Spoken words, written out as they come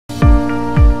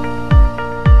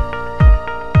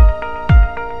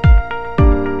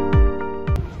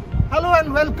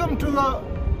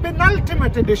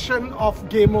penultimate edition of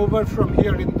Game Over from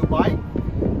here in Dubai,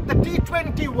 the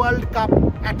T20 World Cup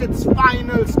at its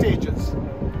final stages.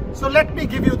 So let me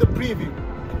give you the preview.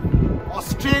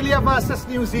 Australia versus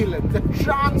New Zealand, the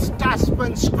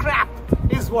trans-Tasman scrap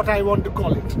is what I want to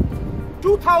call it.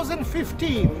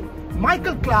 2015,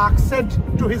 Michael Clarke said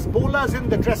to his bowlers in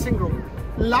the dressing room,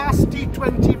 last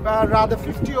T20,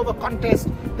 50 over contest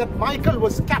that Michael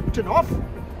was captain of,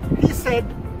 he said,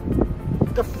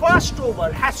 the first over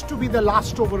has to be the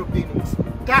last over of the innings.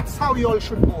 That's how you all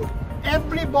should bowl.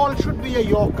 Every ball should be a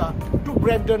Yorker to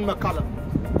Brendan McCullum.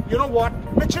 You know what?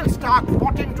 Mitchell Starc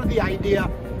bought into the idea,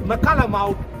 McCullum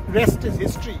out, rest is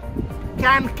history.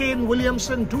 Can Kane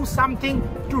Williamson do something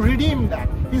to redeem that?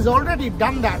 He's already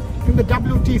done that in the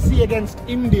WTC against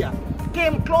India.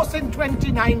 Came close in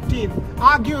 2019,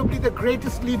 arguably the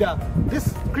greatest leader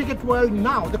this cricket world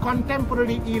now, the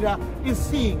contemporary era, is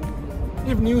seeing.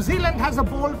 If New Zealand has a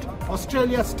Bolt,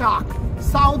 Australia Starc,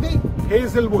 Saudi,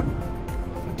 Hazelwood,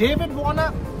 David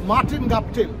Warner, Martin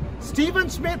Guptill, Stephen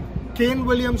Smith, Kane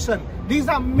Williamson. These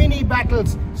are mini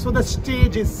battles, so the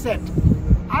stage is set.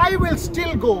 I will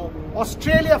still go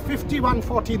Australia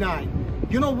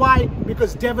 51-49. You know why?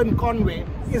 Because Devon Conway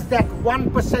is that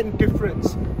 1%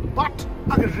 difference. But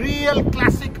a real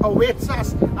classic awaits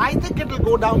us. I think it'll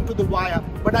go down to the wire.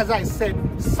 But as I said,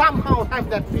 somehow have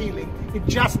that feeling. It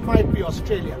just might be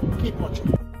Australia. Keep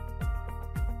watching.